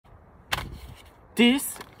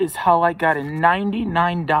This is how I got a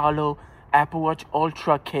 $99 Apple Watch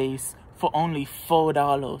Ultra case for only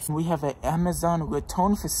 $4. We have an Amazon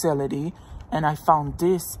return facility, and I found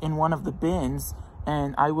this in one of the bins,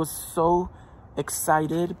 and I was so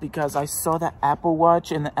excited because I saw the Apple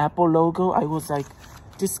Watch and the Apple logo. I was like,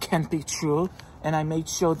 this can't be true. And I made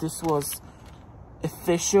sure this was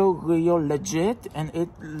official, real, legit, and it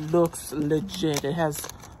looks legit. It has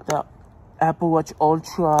the Apple Watch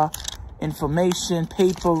Ultra information,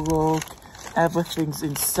 paperwork, everything's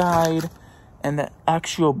inside, and the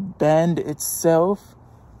actual band itself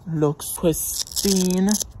looks pristine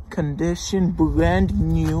condition, brand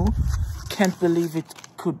new. Can't believe it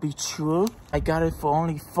could be true. I got it for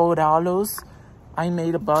only $4. I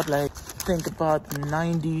made about about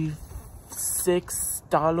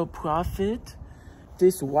 $96 profit.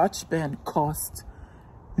 This watch band cost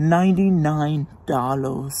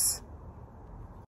 $99.